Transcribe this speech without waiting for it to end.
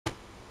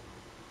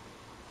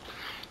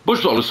Boas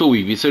pessoal, eu sou o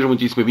Ivo e sejam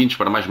muitíssimo bem-vindos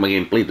para mais uma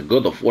gameplay de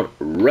God of War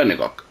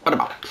Ragnarok. Ora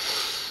bom,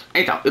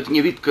 então, eu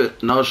tinha dito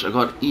que nós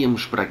agora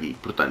íamos para aqui,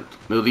 portanto,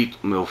 meu dito,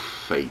 meu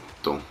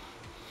feito.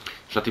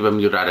 Já estive a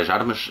melhorar as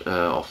armas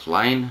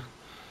offline.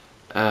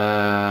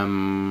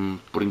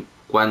 Por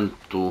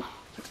enquanto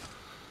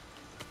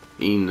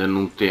ainda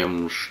não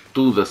temos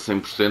tudo a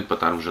 100% para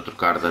estarmos a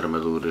trocar de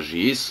armaduras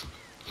e isso.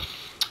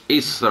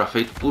 Isso será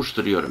feito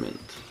posteriormente.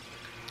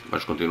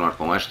 Vamos continuar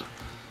com esta,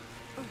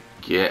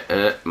 que é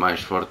a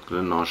mais forte que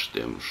nós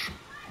temos.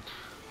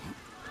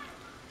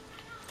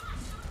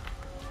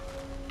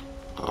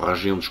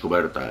 Região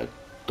descoberta,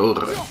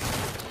 torre.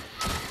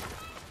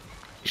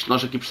 Isto,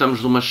 nós aqui precisamos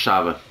de uma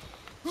chave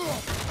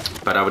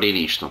para abrir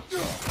isto.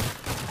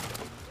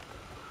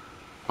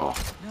 Oh.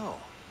 No,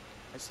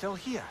 it's still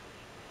here.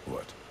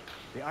 What?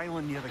 The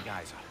island near the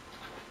geyser.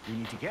 We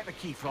need to get the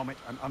key from it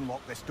and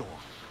unlock this door.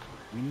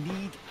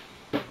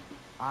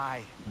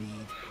 I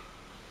need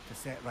to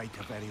set right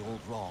a very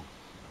old wrong.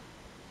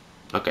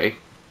 Ok.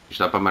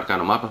 Isto dá para marcar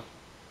no mapa?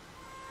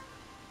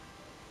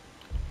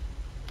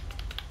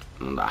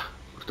 Não dá.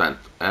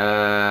 Portanto,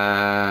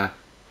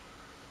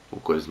 o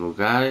coisa no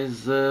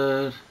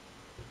geyser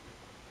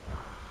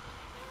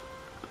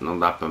não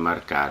dá para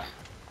marcar.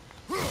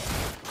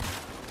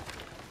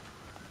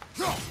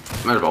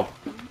 Mas bom,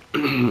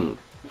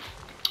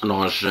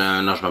 nós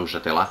vamos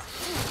até lá.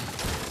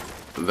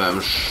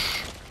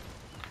 Vamos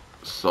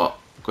só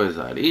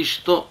coisar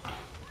isto.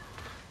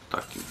 Está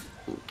aqui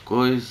o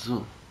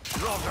coiso.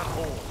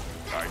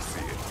 I see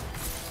it.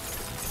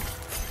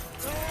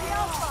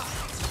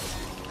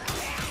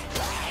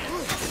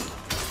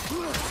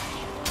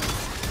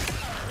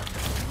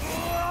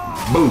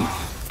 Boom!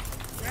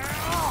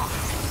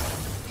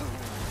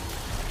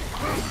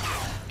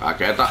 Tá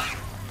quieta.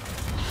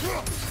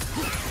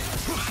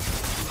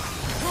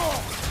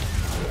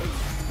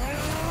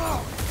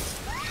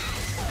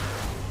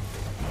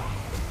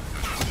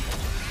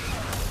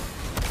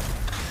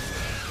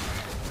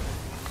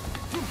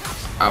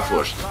 Ah,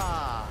 foste.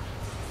 Ah,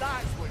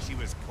 that's what she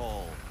was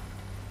called.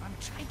 I'm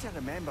trying to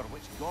remember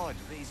which god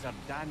raised her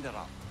dander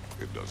up.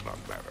 It does not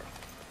matter.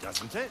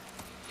 Doesn't it?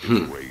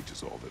 Its weight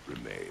is all that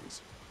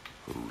remains.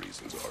 The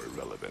reasons are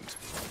irrelevant.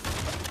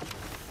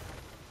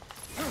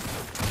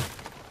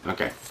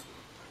 Ok.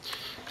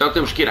 Então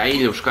temos que ir à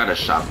ilha buscar a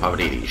chave para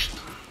abrir isto.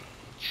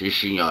 Sim,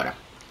 senhora.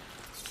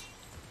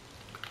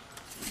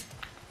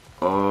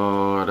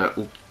 Ora,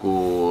 o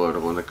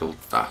corvo, onde é que ele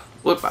está?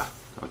 Opa,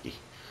 está aqui.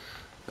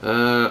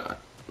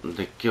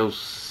 Onde é que é o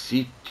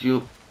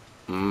sítio?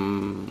 O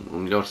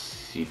melhor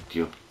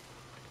sítio.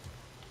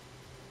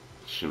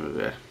 Deixa-me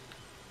ver.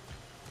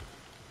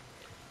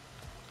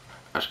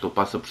 Acho que ele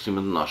passa por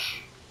cima de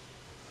nós.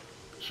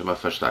 Deixa-me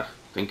afastar.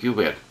 Tenho que o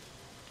ver.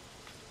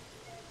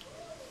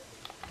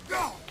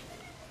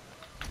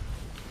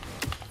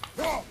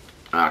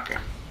 Ah, ok.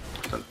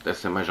 Portanto, deve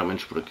ser mais ou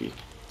menos por aqui.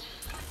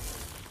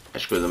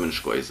 És coisa menos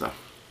coisa.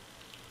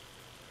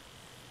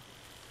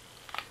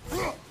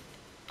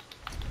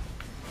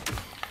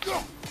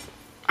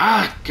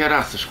 Ah,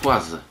 caraças,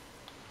 quase.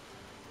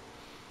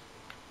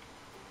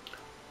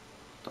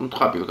 Está muito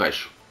rápido o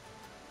gajo.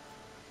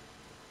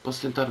 Posso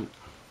tentar...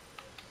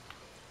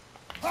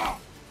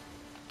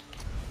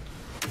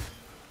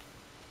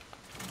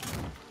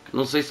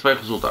 Não sei se vai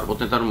resultar. Vou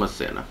tentar uma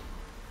cena.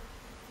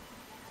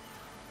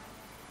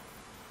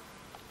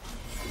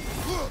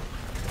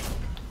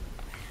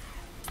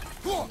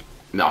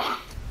 Não.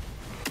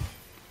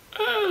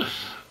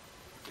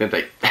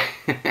 Tentei.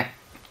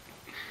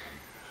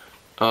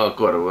 Oh,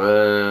 corvo.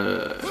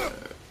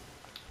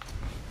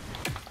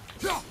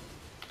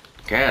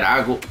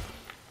 Carago.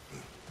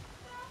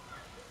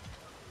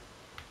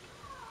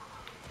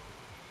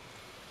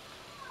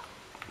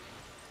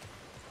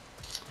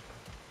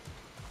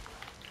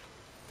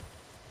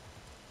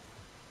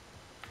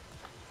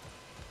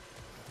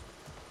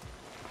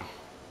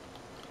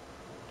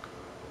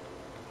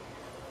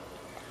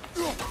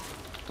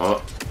 Oh.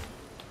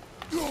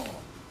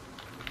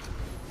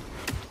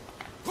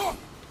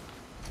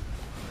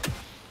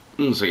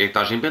 Não sei o que é que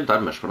estás a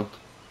inventar, mas pronto.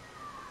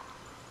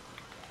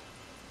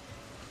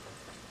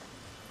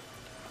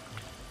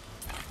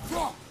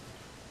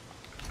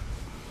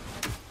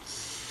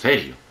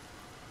 Sério?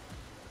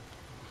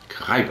 Que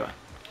raiva.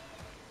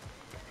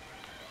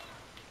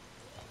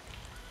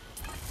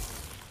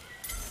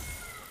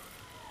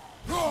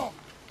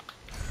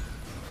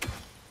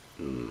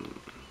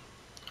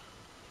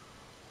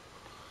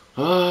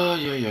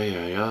 Ai, ai, ai,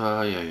 ai,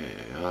 ai, ai,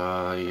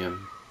 ai,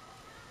 ai.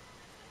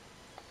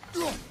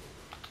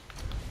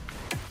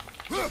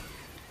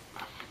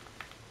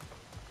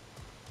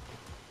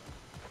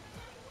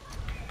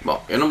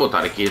 Bom, eu não vou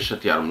estar aqui a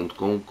chatear muito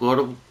com o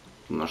corvo.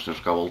 Nós temos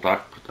que cá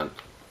voltar,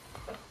 portanto.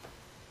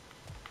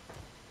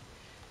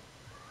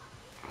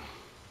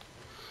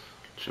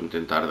 Deixa-me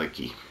tentar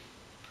daqui.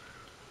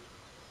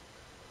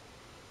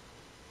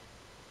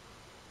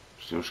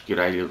 Temos que ir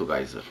à ilha do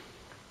geyser.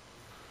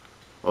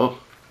 Oh!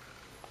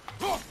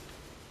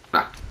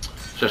 Ah,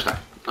 já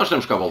está. Nós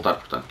temos que voltar,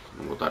 portanto.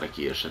 Não vou estar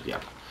aqui a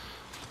chatear.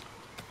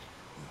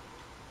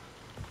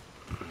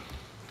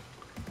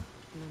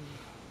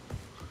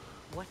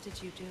 What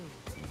did you do?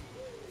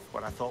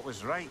 What I thought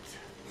was right.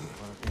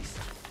 Or at least,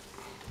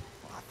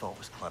 what I thought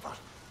was clever.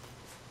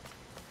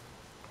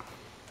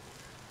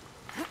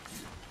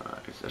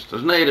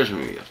 Estas neiras,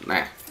 meu,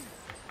 né?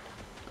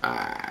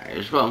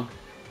 João.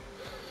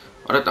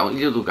 Ora então,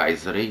 Ilha do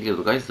Geyser, Ilha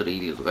do Geyser,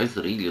 Ilha do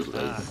Geyser, Ilha do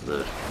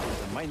Geyser.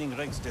 The mining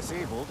rig's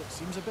disabled. It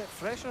seems a bit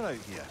fresher out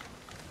here.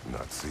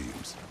 Not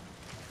seems.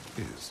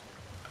 Is.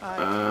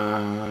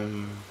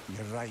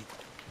 You're right.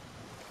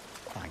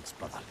 Thanks,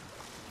 brother.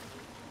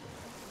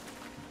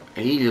 A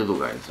Ilha do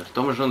Geyser.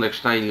 Então, mas onde é que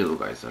está a Ilha do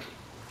Geyser?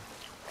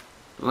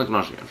 Onde é que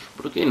nós viemos?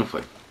 Por aqui, não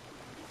foi?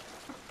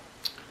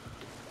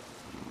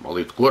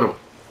 Maldito corvo.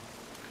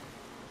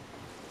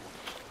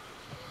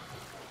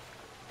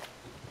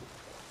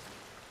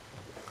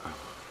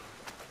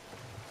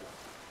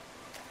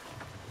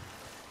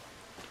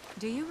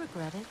 Do you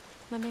regret it,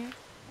 Mimir?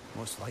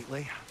 Most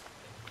likely.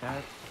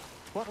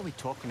 What are we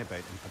talking about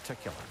in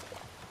particular?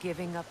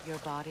 Giving up your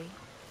body?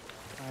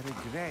 I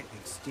regret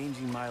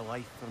exchanging my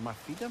life for my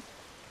freedom.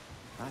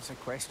 That's a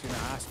question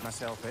I ask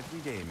myself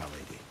every day, my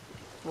lady.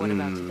 What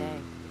about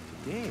today?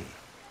 Today?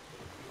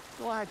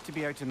 Glad to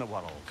be out in the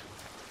world.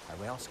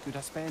 How else could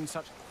I spend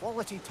such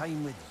quality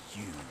time with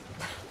you?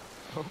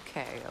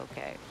 Okay,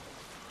 okay.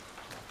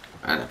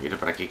 Anda, vira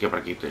para aqui, que é para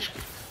aqui que tens que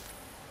ir.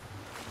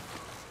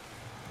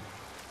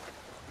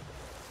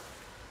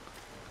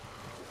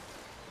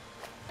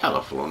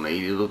 Ela falou na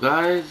Ilha do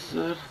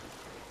Geyser.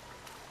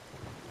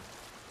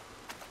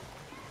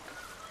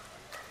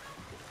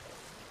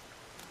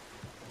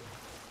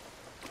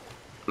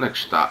 Onde é que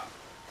está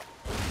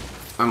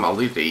a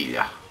maldita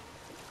ilha?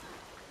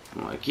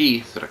 Não é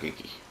aqui? Será que é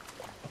aqui?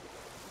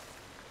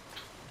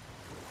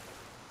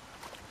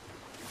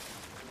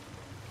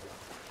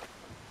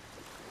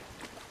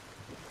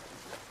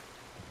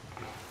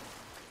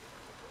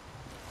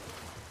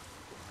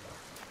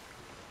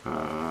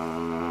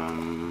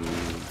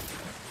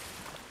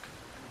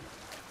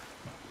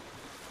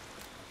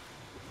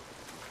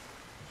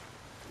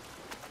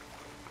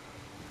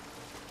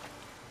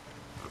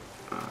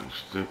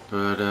 Isto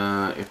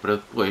é para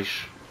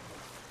depois.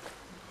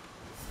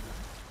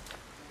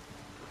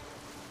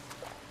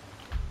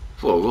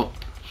 Fogo.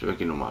 Deixa eu ver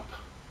aqui no mapa.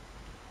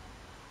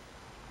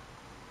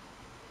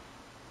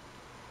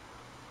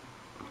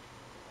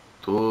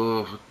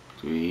 Torre,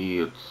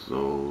 Tia,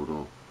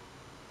 Tesouro.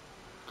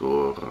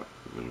 Torre.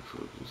 O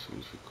que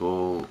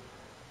significou?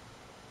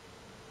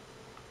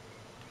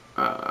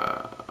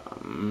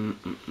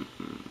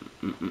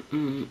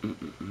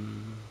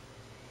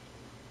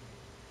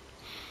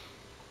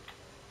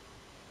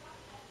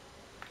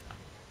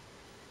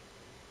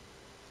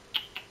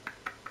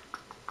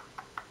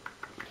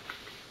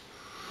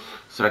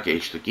 Será que é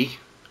isto aqui?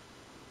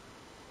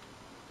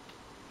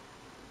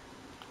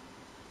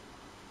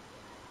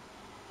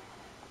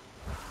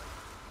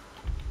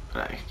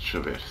 Espera aí, deixa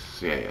eu ver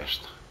se é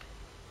esta.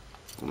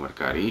 Vou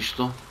marcar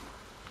isto.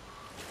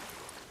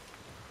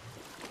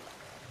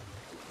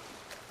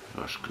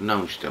 Eu acho que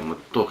não, isto é uma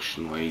torre,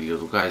 isto não é a Ilha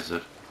do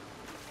Geyser.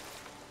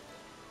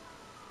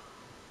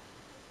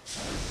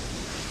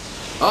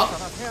 Oh!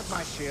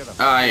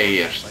 É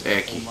este, é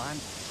aqui.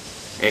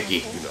 É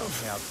aqui.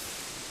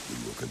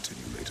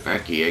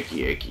 Aqui,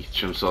 aqui, aqui.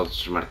 Deixa-me só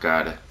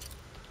desmarcar a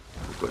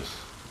coisa.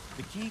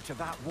 The key to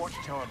that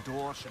watchtower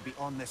door should be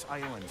on this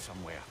island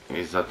somewhere.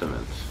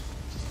 Exatamente.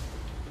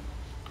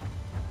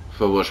 Por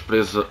favor,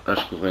 presa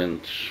às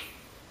correntes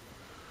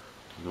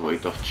do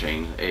Weight of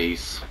Chain. É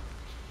isso.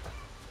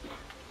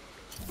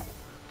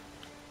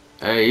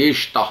 É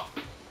isto.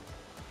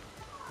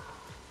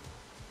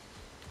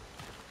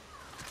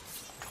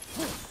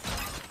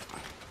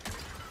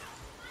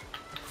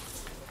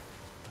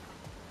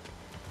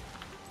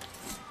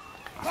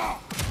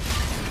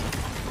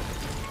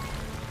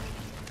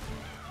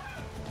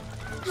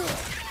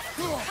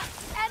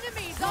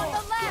 Enemies on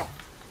the left!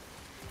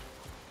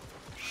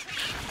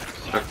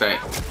 Será que tem?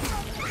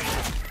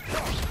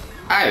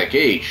 Ai,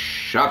 daqui,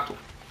 chato.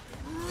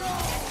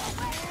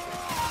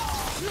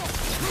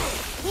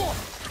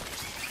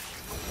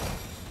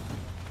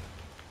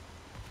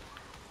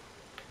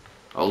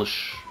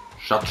 Olhos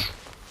chatos.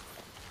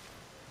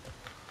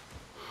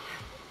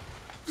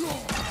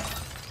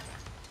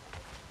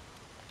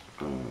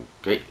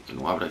 Ok, aqui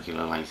não abre, aquilo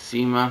é lá em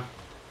cima.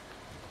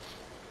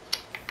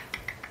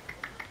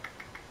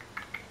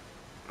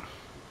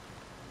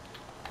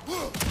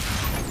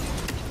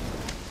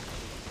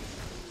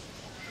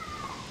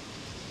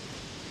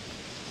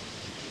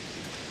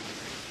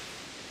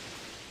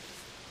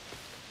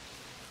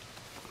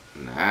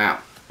 Não,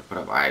 é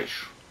para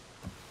baixo.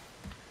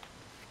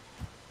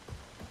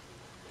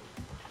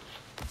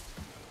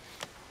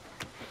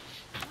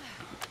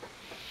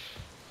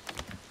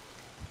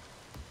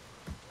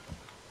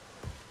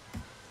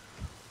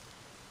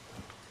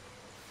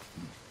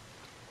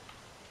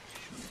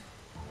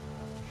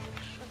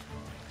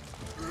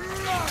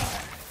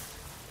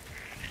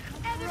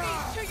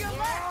 Enemies to your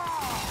left!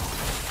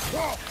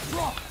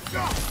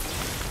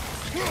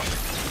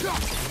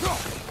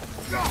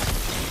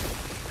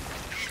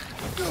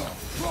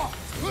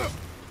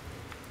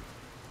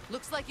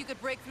 Looks like you could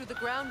break through the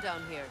ground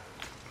down here.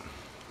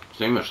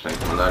 Sim, mas tem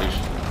que mandar isto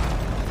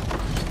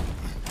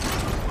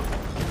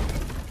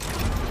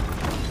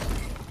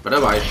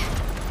para baixo.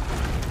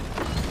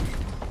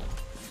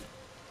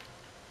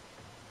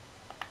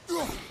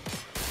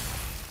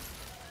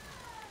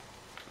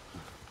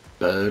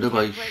 Para Break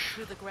baixo.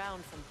 through the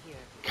ground from here.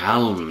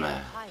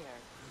 Calma. Higher.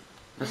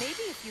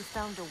 Maybe if you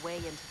found a way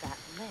into that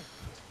lift.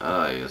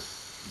 Ai, é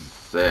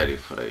sério,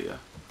 Freya.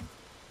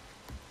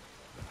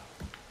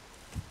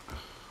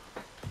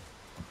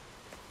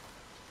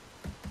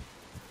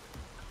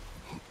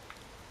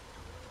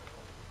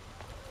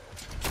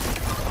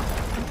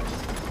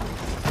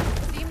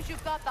 Seems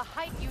you've got the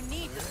height you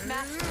need to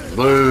smash through the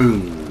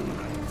Boom! behind you.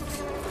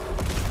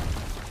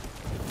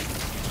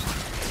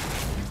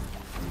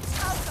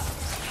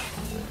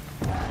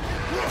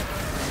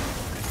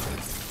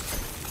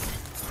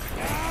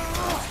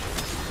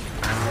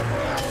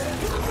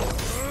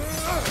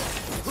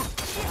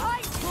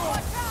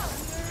 Watch out!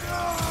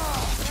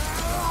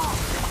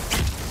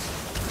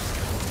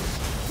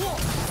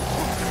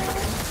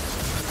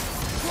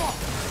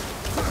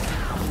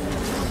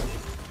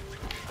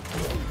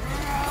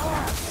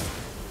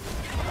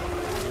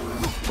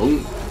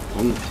 Pum,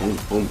 pum, pum,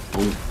 pum,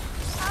 pum.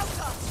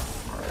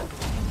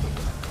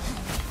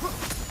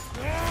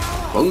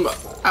 Pumba!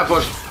 Ah,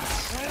 foste!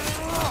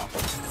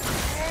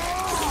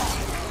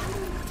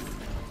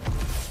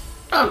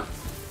 Ah!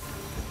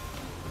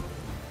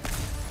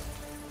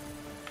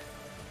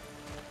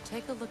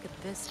 Take a look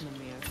at this,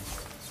 Mimir.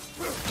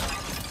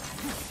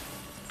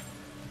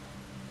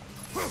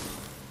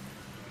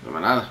 Não é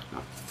nada?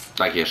 Não.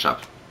 Está aqui a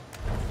chave.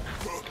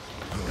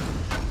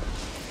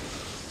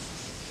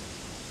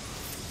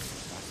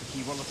 That's the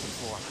key we're looking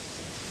for.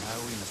 Now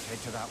we must head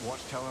to that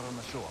watchtower on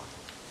the shore.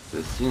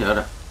 Sim,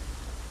 senhora.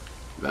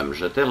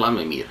 Vamos até lá,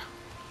 Mimir.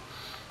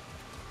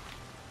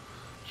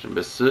 Deixa-me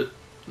ver se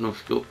não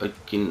ficou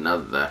aqui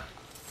nada.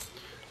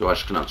 Eu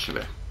acho que não, deixa eu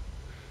ver.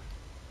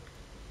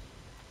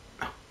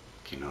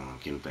 Não,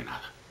 aqui não tem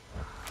nada.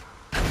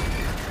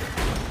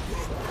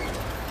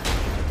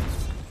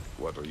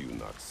 What are you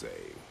not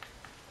saying?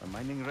 The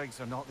mining rigs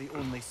are not the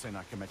only sin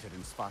I committed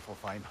in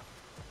Svartalfheim.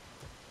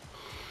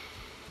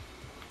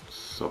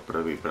 Só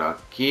para vir para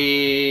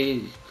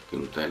aqui. Aqui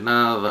não tem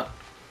nada.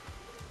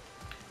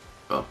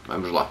 Bom,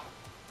 vamos lá.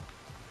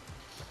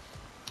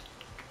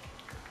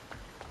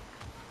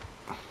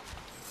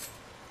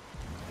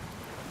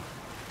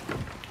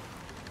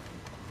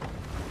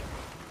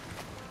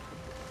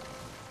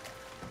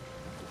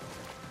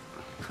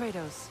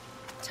 Kratos,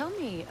 tell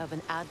me of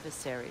an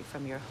adversary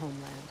from your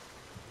homeland.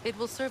 It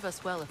will serve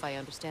us well if I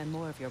understand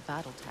more of your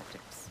battle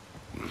tactics.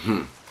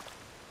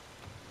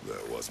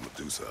 There was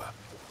Medusa,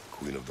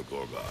 queen of the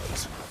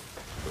Gorgons.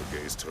 Her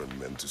gaze turned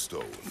men to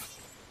stone.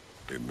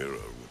 A mirror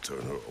would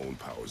turn her own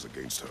powers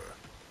against her.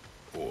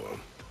 Or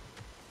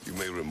you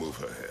may remove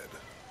her head,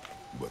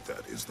 but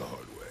that is the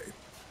hard way.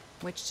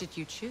 Which did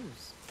you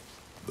choose?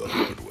 The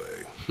hard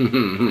way.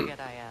 Forget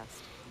I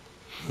asked.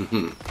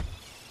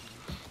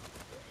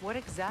 What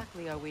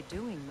exactly are we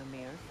doing,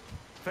 Mimir?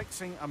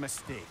 Fixing a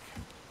mistake.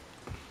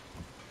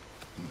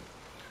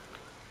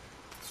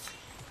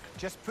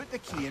 Just put the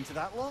key into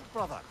that lock,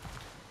 brother.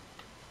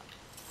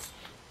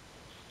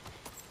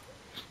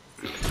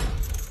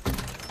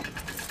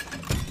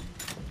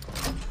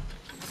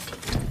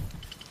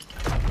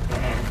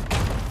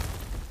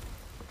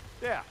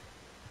 There.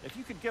 If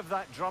you could give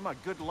that drum a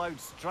good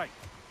loud strike.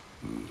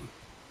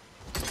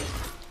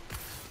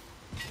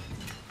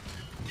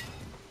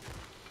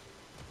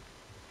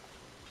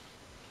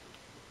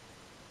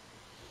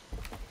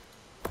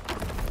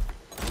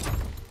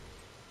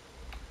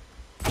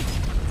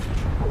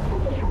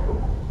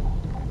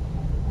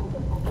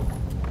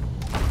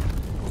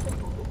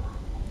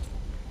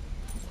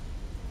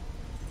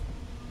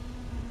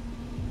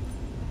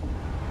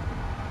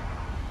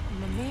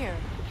 Mimir,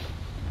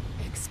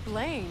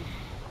 explain.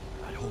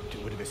 I hoped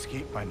it would have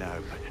escaped by now,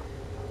 but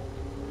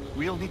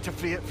we'll need to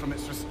free it from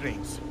its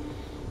restraints.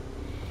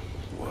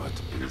 What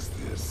is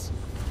this?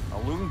 A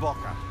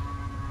Loonbocker.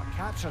 I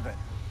captured it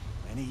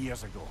many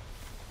years ago.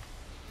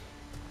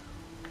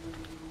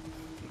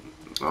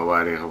 Nova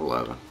área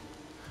revelada.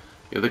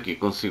 Eu daqui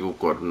consigo o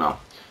corvo? Não.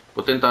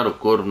 Vou tentar o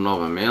corvo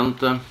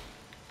novamente.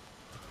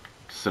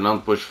 Senão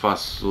depois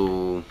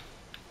faço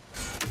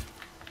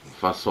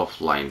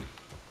offline.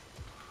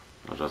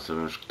 Nós já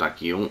sabemos que está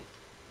aqui um.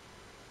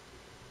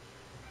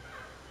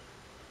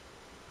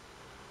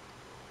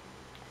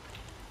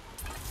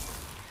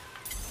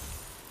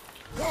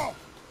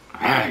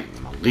 Ai,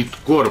 maldito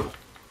corvo!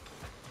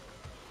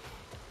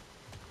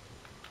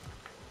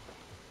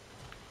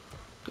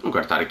 Eu não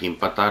quero estar aqui a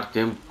empatar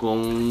tempo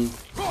com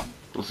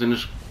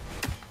cenas.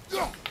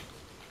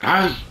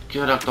 Ai, que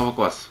era que estava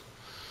quase.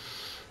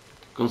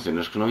 Com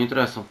cenas que não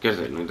interessam. Quer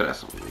dizer, não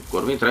interessam. O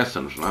corvo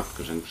interessa-nos, não é?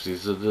 Porque a gente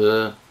precisa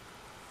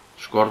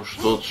dos corvos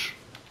todos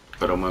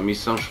para uma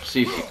missão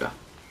específica.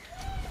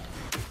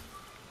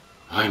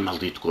 Ai,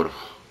 maldito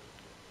corvo.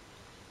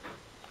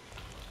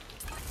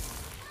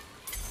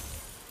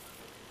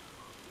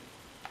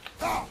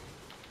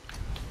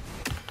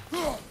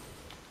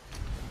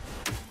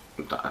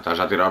 está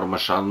já a tirar o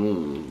machado,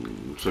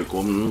 não sei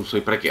como, não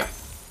sei para quê.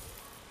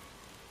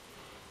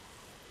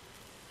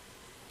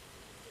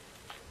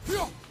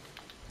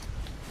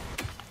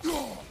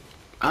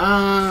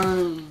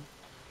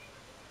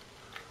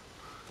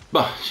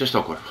 Bom, já está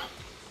o corpo.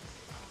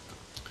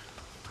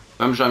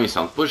 Vamos à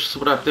missão. Depois, se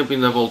sobrar tempo,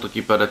 ainda volto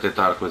aqui para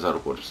tentar coisar o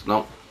corpo.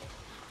 Senão...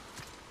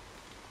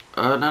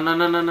 não, não, não,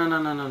 não, não, não,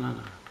 não, não,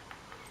 não.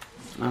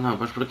 Não, não,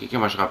 vamos por aqui que é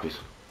mais rápido.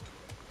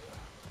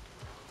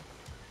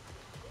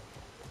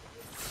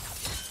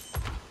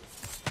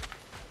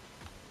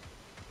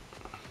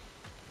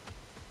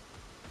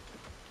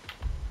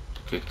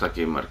 O que é que está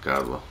aqui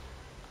marcado?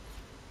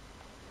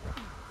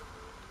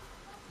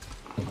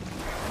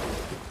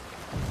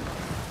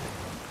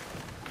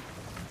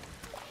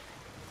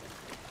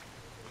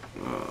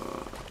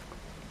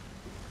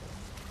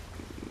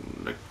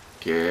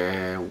 Que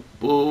é o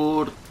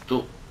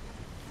porto.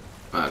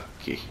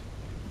 Aqui.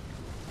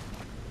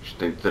 Isto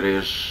tem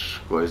 3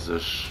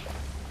 coisas.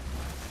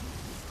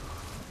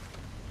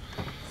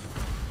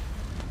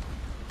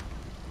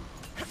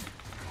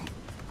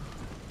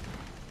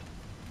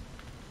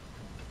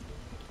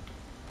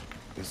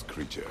 This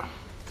creature,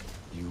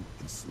 you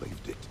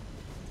enslaved it.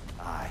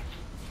 Aye.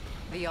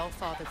 The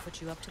All-Father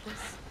put you up to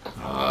this?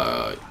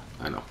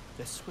 I know.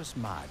 This was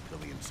my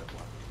brilliance at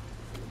work.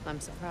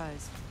 I'm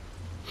surprised.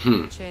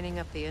 Chaining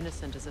up the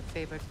innocent is a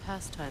favored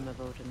pastime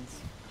of Odin's.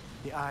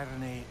 The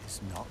irony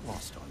is not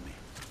lost on me.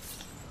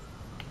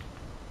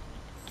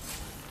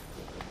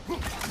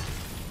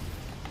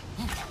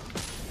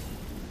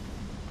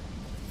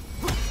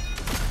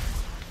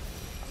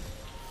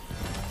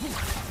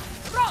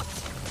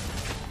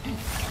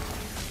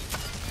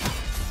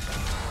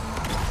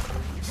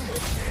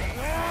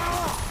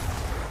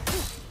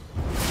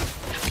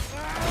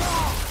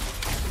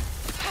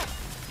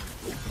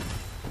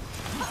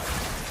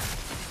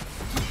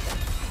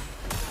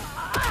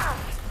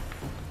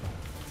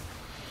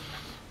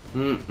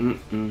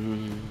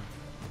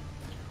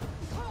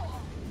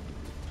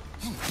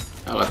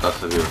 Ela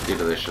está-se a divertir,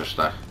 deixa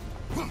estar.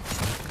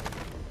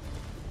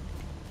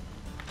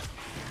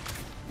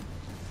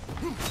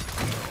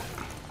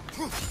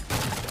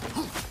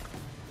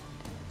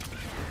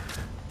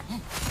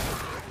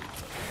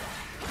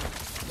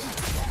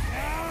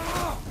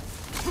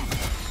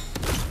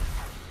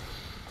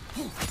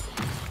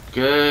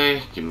 Ok,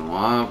 aqui não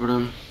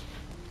abre.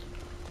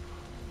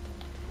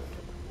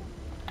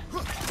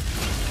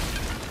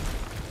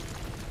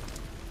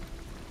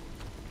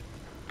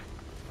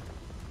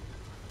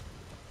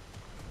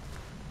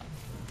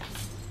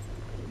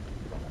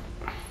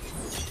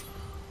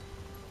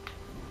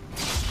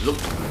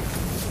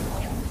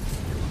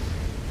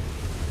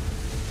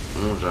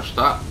 Já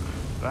está.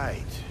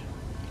 Right.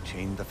 You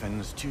chained the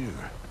fins too.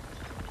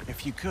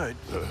 If you could...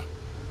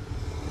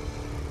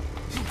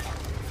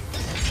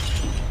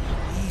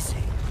 Easy.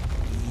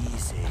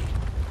 Easy.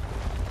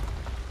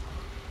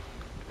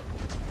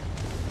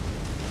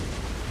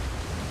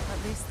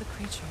 At least the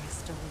creature is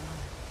still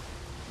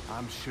alive.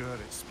 I'm sure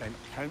it spent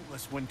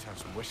countless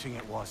winters wishing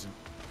it wasn't.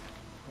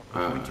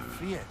 But we're going to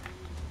free it.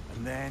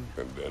 And then...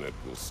 And then it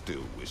will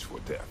still wish for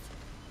death.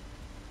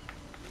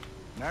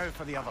 Now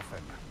for the other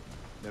fin.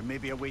 There may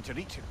be a way to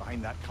reach it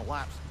behind that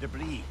collapsed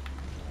debris.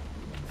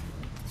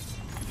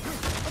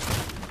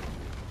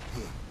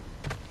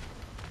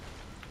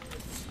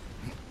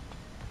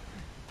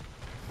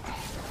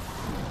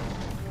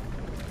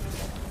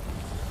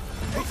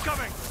 It's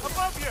coming!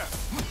 Above you!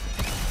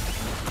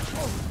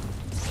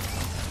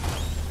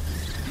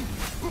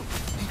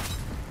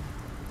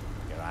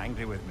 You're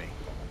angry with me,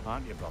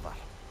 aren't you, brother?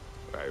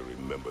 I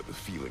remember the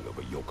feeling of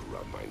a yoke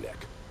around my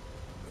neck.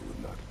 I would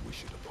not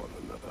wish it upon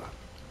another.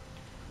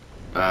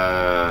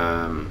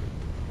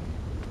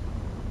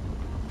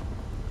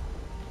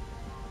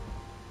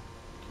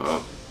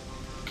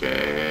 Ok.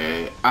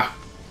 Ah!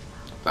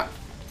 Tá.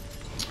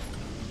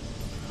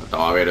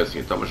 Estava a ver assim,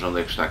 então, mas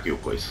onde é que está aqui o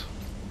coiso?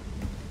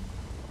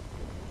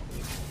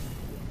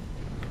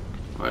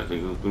 Agora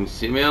tenho o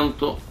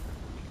conhecimento.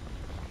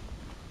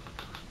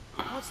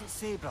 What's it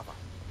say, brother?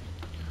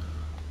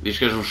 Diz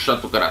que és um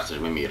chato do caraças,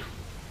 Mimir.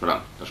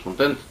 Pronto, estás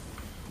contente?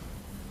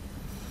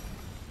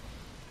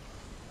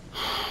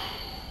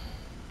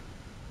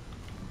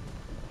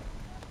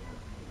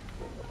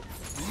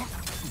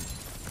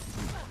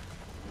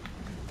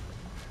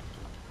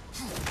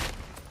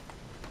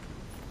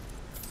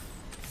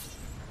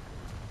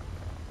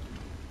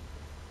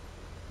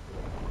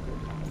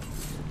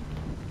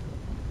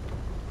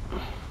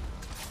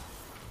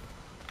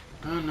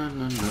 Não.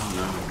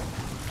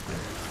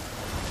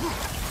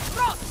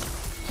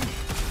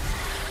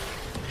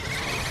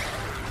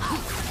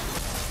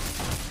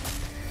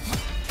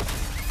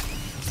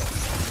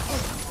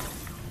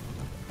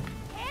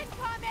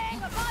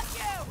 Incoming above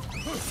you!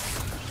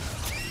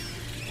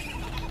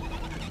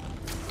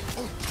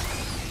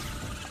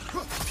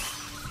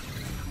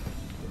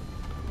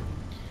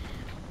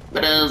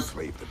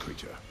 Slave the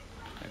creature.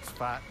 Its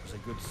fat was a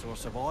good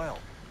source of oil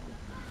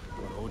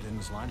for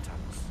Odin's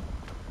lanterns.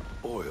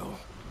 Oil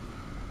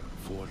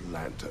for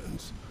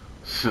lanterns.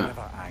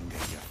 Whatever anger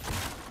you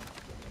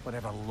feel,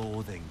 whatever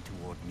loathing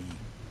toward me,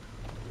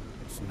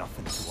 it's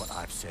nothing to what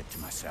I've said to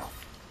myself.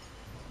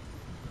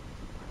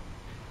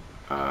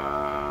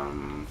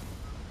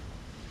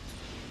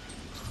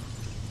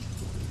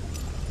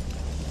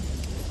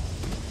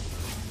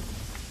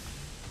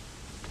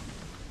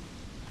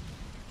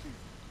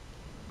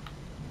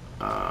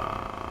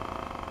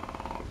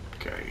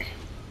 Ok.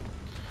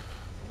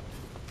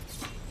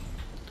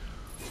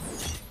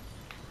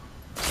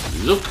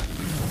 Look.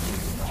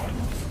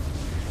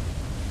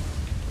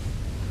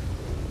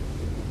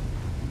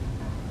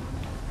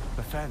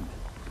 Defend,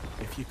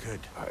 if you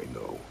could. I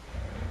know.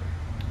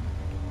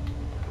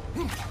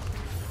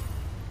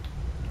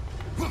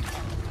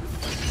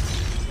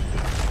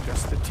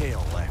 Just the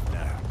tail left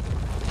now.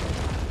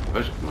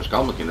 Mas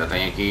calma, que ainda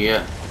tem aqui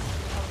a...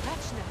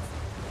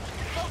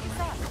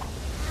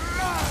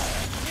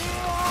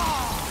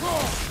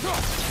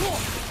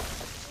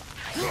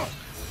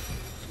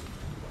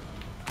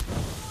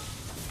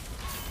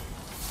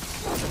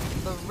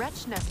 The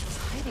wretch nest was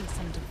hiding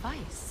some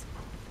device.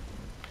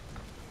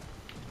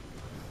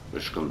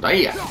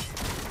 Escondeia!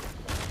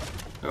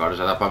 Agora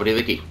já dá para abrir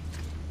daqui.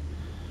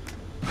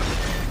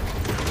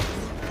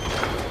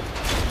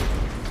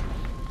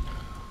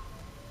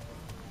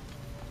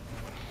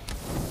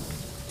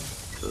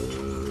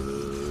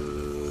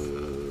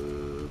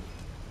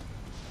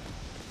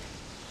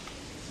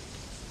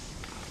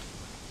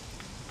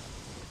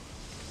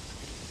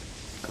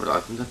 Na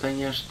verdade ainda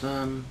tem esta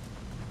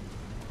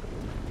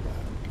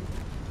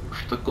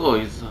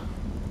coisa.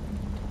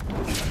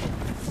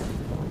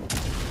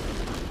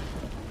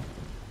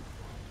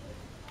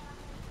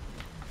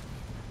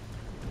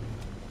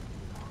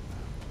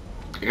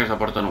 É que esta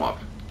porta não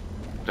abre.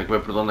 Tenho que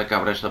ver por onde é que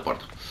abre esta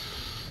porta.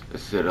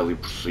 Deve ser ali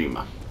por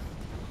cima.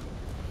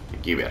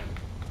 Aqui ver.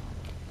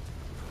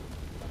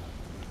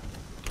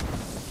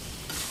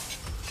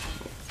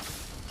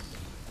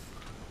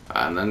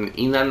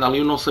 Ainda anda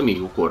ali o nosso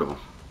amigo, o corvo.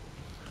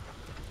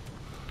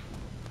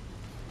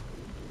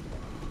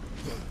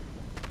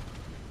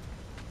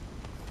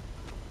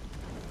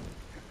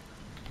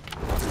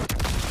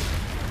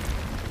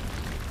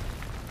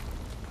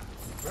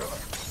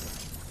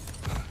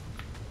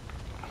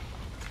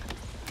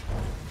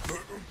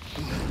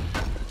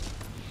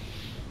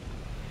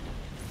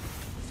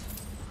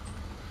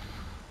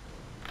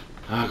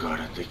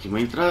 Agora tem aqui uma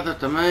entrada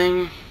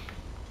também.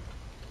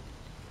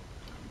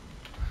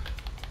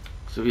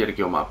 Se eu vier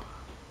aqui ao mapa,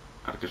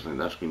 arcas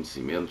lendárias,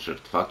 conhecimentos,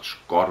 artefactos,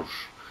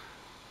 corvos,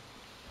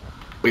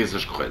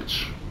 presas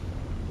correntes.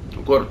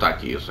 O corvo está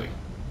aqui, eu sei.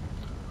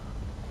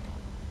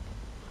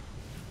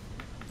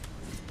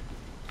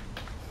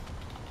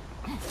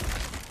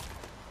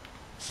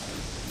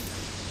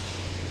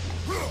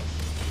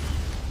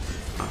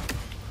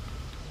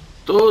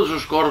 Todos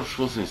os corvos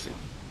fossem assim.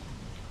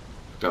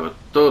 Ficava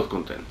todo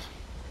contente.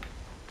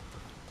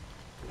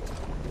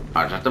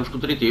 Já estamos com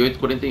 38 de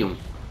 41.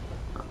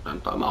 Não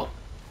está mal.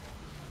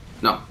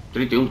 Não,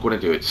 31 de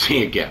 48.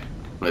 Sim, é que é.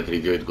 Não é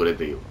 38 de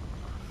 41.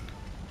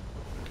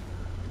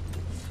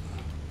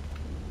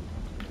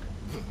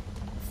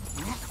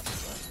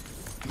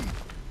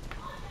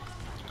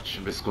 Deixa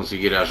eu ver se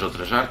conseguir as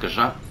outras arcas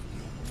já.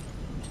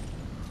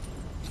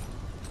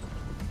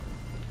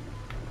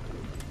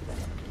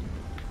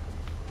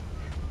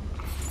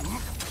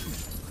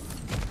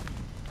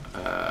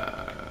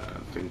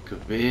 Tenho que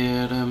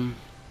ver...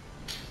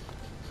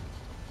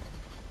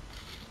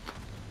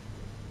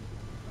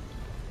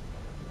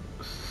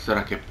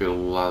 Será que é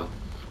pelo lado?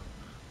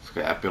 Se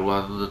calhar é pelo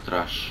lado de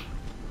trás.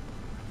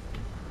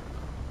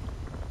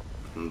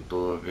 Não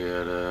estou a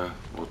ver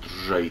outro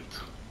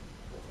jeito.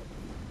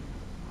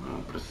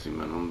 Não, para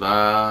cima não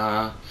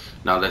dá.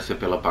 Não, deve ser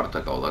pela parte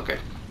da cauda, ok.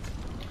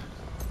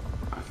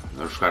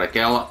 Vamos buscar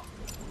aquela.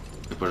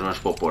 Depois vamos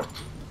para o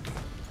porto.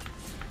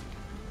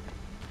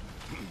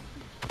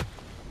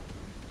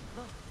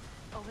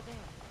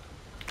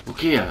 O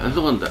que é?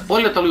 Aonde?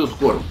 Olha, está ali outro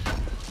corvo.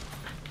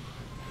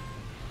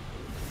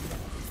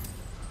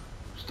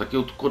 Está aqui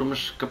outro corvo,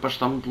 mas capaz de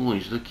estar muito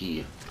longe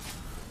daqui.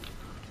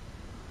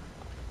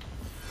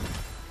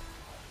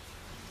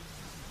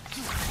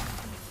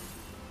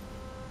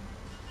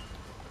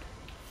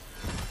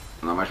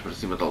 Não, mais para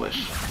cima talvez.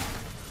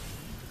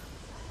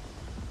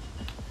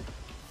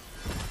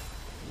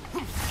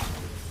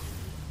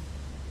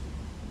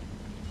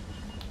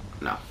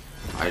 Não,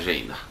 mais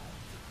ainda.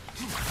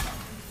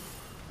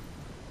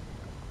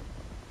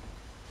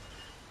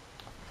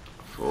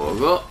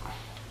 Fogo.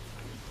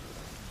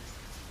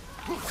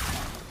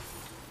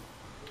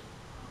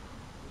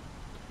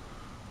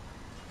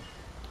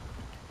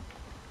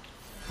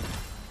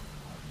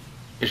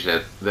 Isto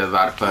deve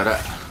dar para...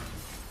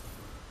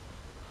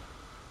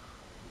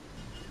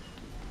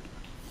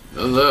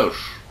 Meu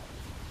Deus!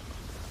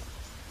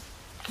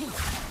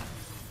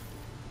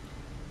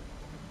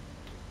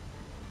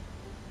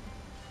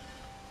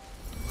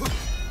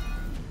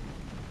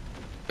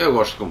 Eu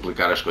gosto de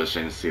complicar as coisas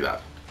sem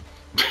necessidade.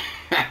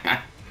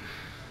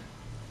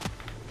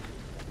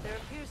 There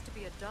appears to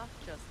be a dock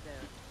just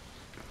there.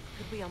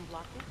 Could we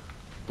unblock it?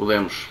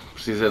 podemos.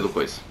 Precisa do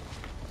coisa.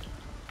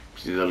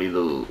 Precisa ali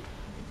do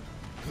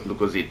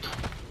cozito.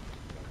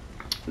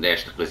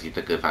 Desta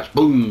coisita que faz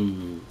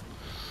BUM!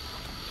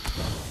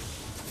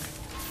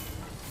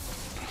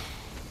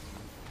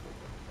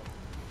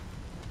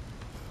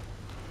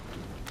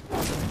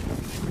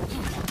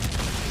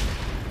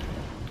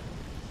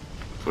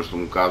 Foste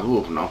um bocado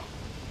burro, não?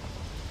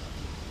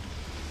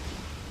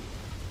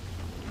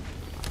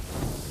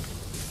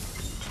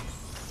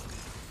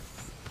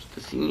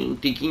 Assim, um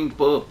tiquinho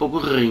para a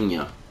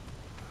borrinha.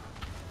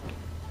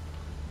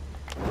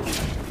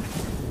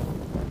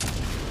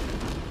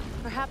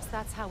 Perhaps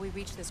that's how we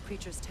reach this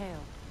creature's tail.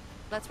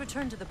 Let's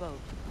return to the boat.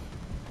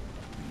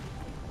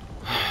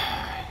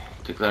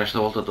 Tem que dar esta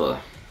volta toda.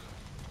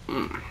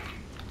 You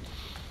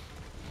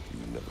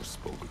never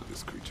spoke of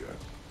this creature.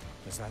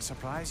 Does that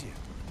surprise you?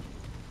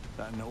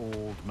 That an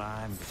old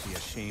man would be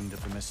ashamed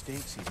of the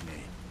mistakes he'd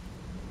made?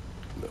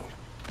 No.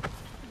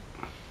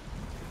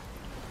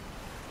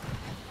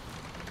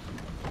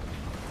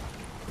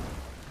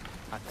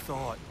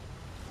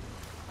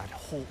 I'd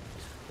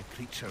hoped the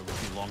creature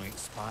would be long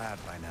expired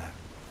by now.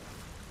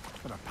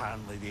 But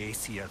apparently the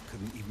Aesir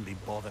couldn't even be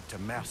bothered to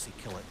mercy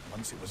kill it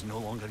once it was no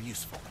longer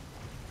useful.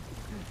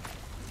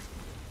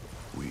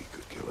 We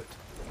could kill it.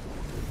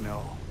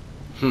 No.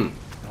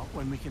 Not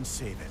when we can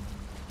save it.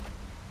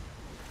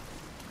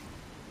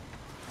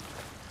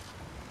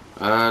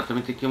 Ah,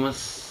 também tem aqui uma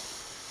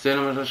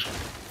cena, mas acho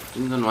que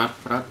ainda não é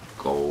para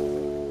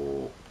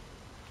agora.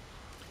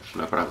 Acho que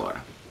não é para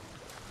agora.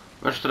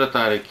 Vamos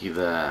tratar aqui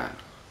da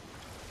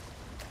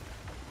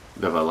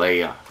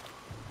baleia.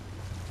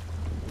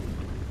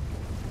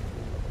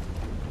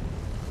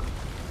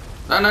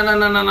 Não, não, não,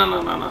 não, não, não,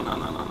 não, não, não,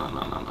 não, não, não,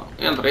 não, não, não.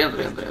 Entra,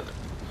 entra, entra, entra.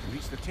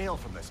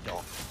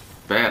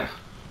 Espera.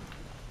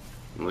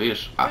 Não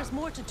diz? Ah.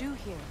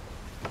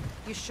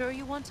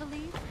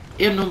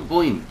 Eu não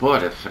vou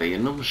embora, Freya,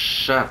 não me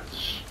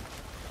chates.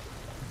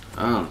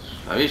 Ah,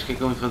 já viste o que é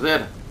que eu vou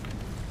fazer?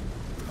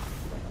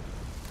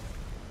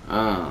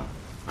 Ah,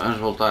 vamos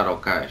voltar ao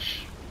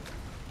cais.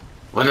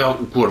 Olha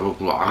o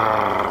corvo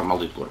lá. Ah,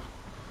 maldito corvo.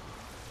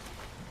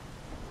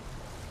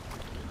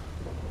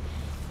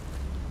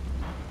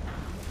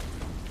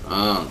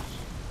 Ah.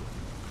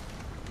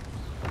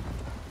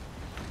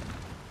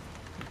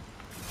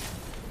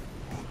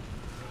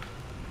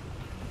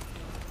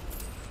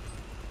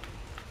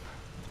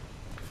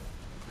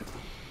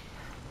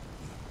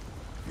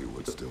 You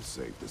would still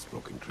save this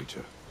broken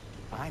creature.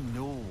 I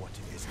know what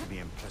it is to be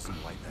imprisoned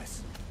like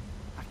this.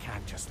 I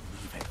can't just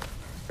leave it.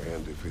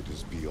 And if it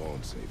is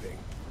beyond saving,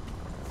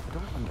 I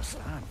don't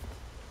understand.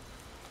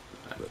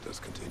 let us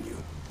continue.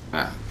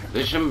 Ah,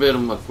 deixa-me ver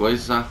uma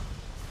coisa.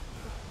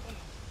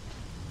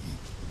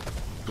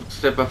 Porque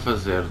se é para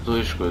fazer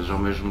duas coisas ao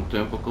mesmo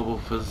tempo, o que eu vou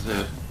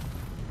fazer?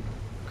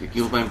 Porque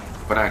aquilo vem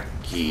para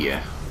aqui.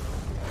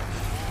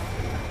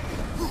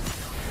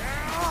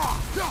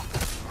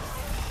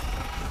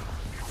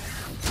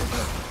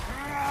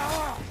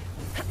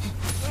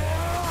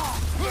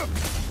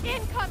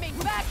 Incoming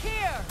back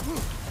here.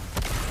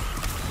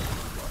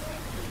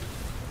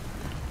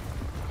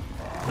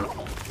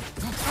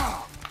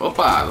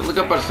 Opa, onde é que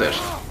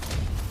apareceste?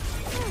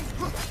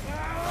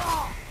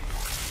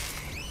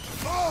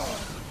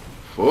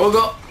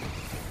 Fogo!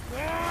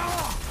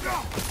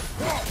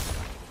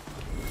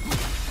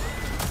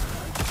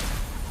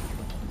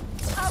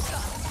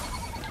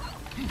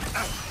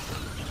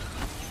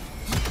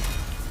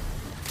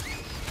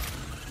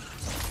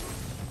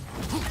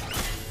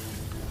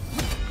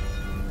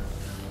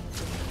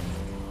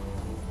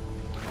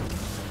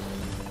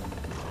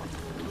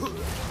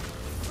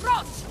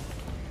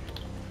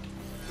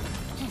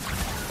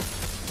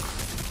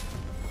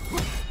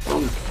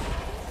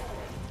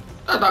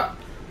 Ah, tá.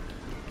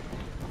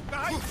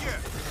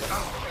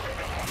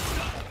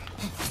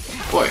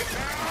 Foi.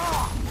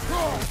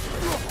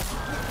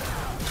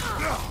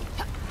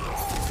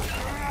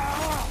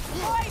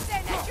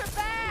 Poison at your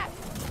back.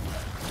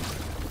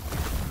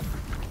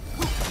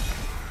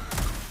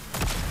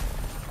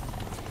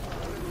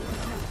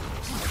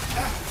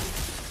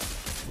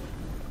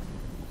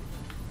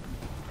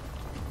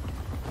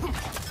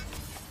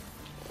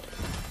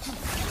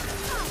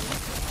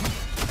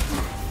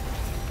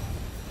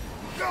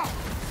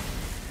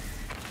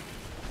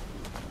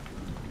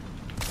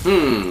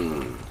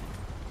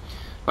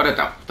 Ora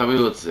então, estava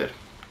eu a dizer.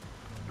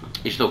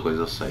 Isto é uma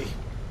coisa, eu sei.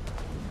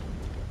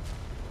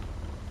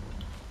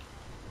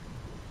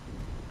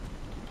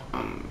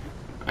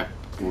 É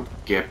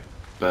porque é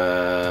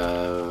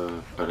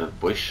para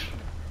depois.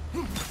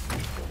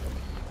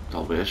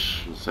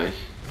 Talvez, não sei.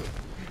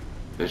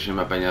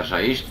 Deixem-me apanhar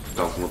já isto,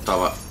 tal como eu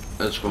estava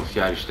a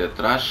desconfiar, isto é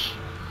atrás.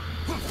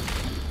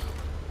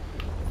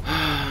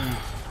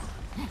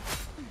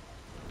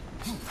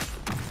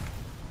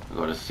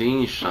 Agora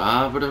sim, isto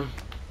já abre.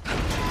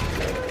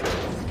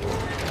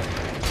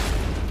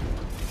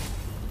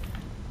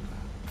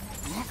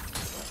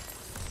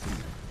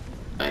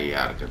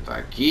 A arca está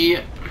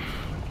aqui.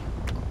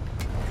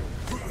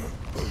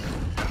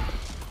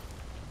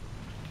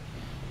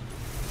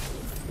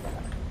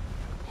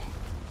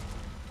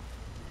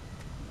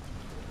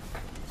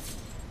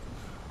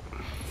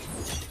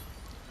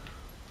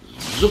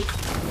 Zup.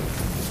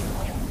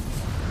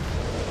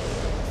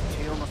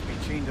 Tail must be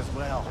chained as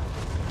well.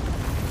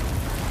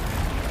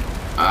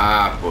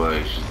 Ah,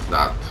 pois,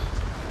 exato.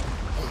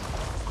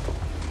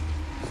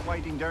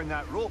 Sliding down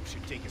that rope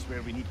should take us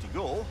where we need to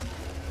go.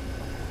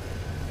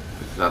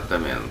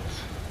 Exatamente.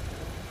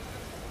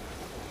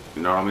 E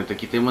normalmente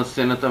aqui tem uma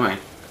cena também.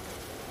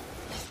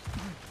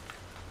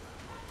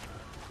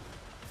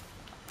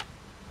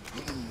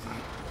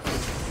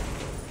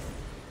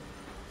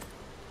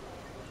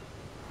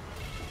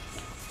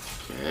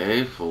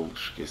 Ok, fogo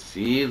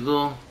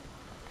esquecido.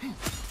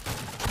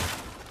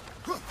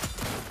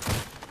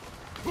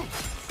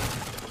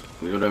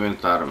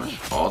 Melhoramento de armas,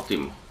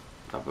 ótimo.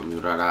 Dá para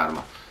melhorar a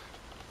arma.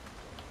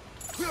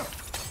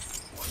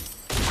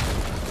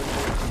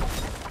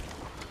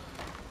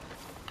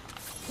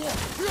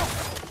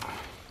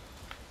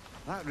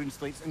 That rune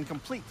slate's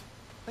incomplete.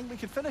 Think we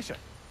could finish it?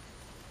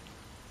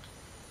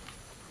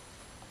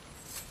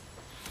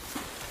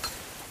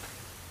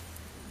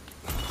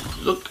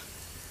 Look.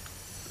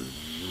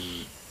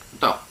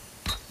 Então.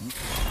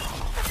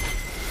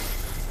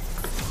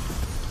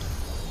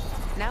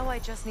 Now I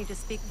just need to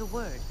speak the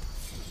word.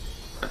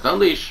 Então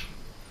diz.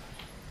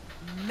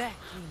 Meki.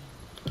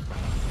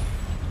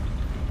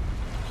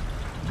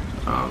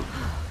 Pronto.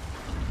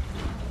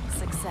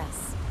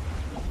 Success.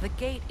 The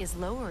gate is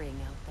lowering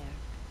out there.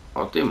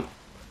 Ótimo.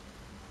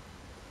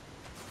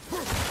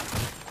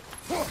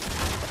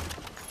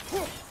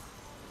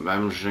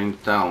 Vamos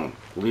então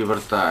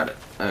libertar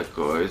a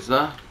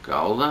coisa.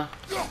 Cauda.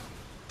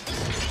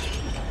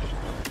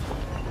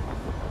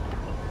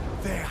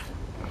 There!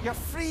 You're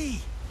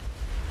free!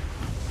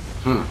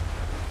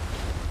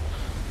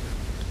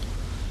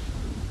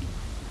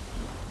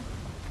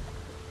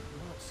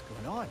 What's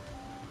going on?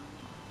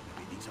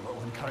 Maybe it needs a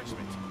little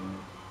encouragement.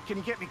 Can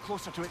you get me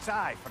closer to its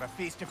eye for a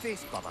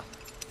face-to-face, brother?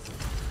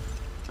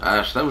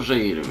 Ah, estamos a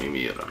ir,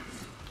 Mimir.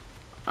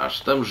 Ah,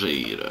 estamos a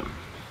ir.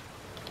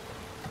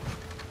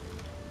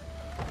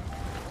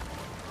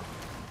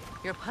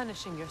 You're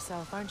punishing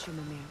yourself, aren't you,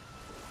 Mimir?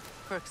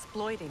 For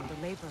exploiting the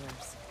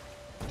laborers.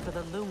 For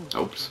the loom.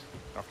 Oops.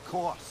 Of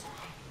course.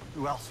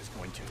 Who else is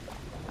going to?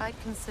 I'd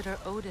consider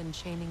Odin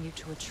chaining you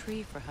to a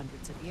tree for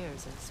hundreds of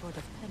years as sort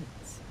of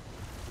penance.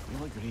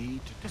 We'll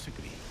agree to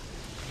disagree.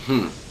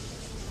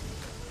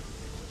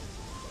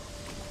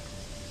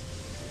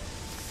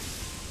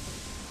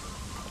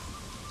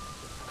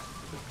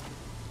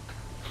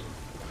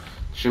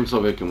 Deixa-me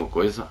só ver aqui uma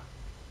coisa.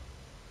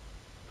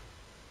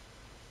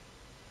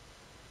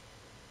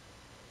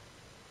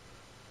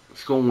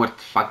 Ficou um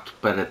artefacto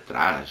para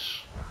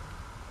trás.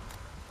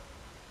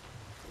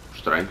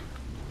 Estranho.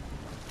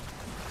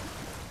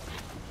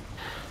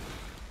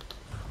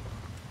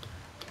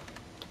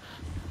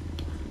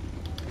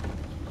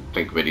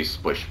 Tenho que ver isso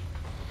depois.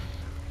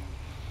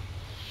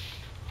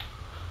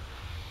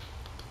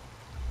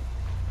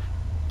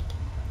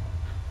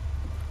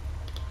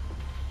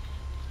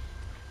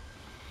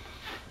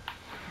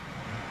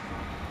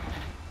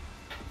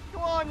 Go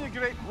on, you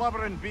great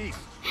blubbering beast!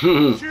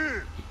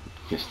 Shoo!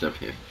 Esta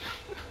vez.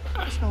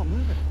 It's not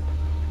moving.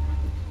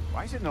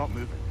 Why is it not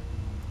moving?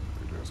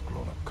 It has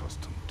grown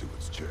accustomed to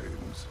its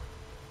chains.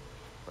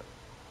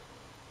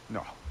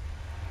 No.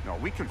 No,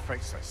 we can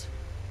fix this.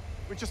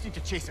 We just need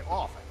to chase it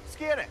off.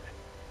 Scare it.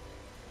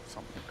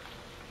 Something.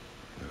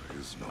 There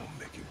is no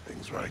making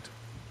things right.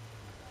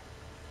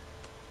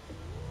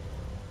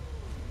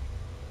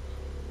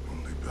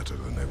 Only better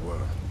than they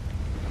were.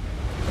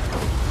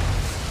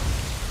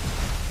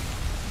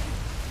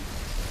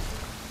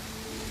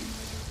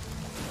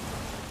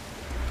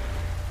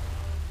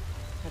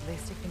 At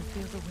least you can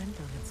feel the wind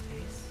on its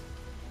face.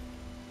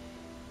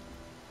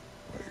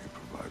 May you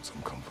provide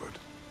some comfort.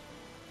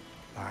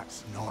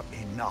 That's not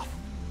enough.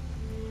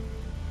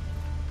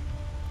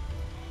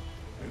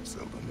 It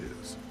seldom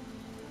is.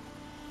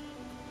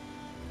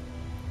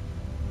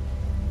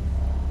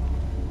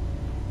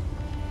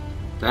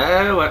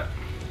 É, ué.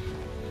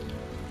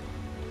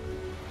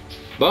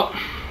 Bom,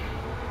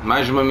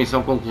 mais uma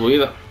missão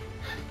concluída.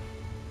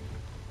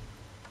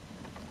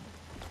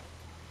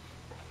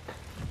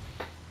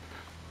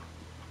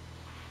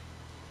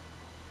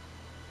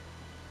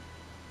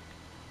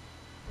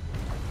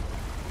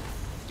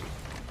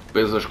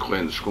 Pesas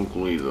correntes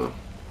concluído.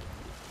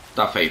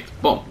 Está feito.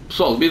 Bom,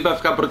 pessoal, o vídeo vai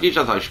ficar por aqui,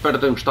 já sabes. Espero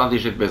que tenham gostado e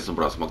a gente vê-se no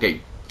próximo,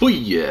 ok?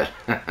 Fui!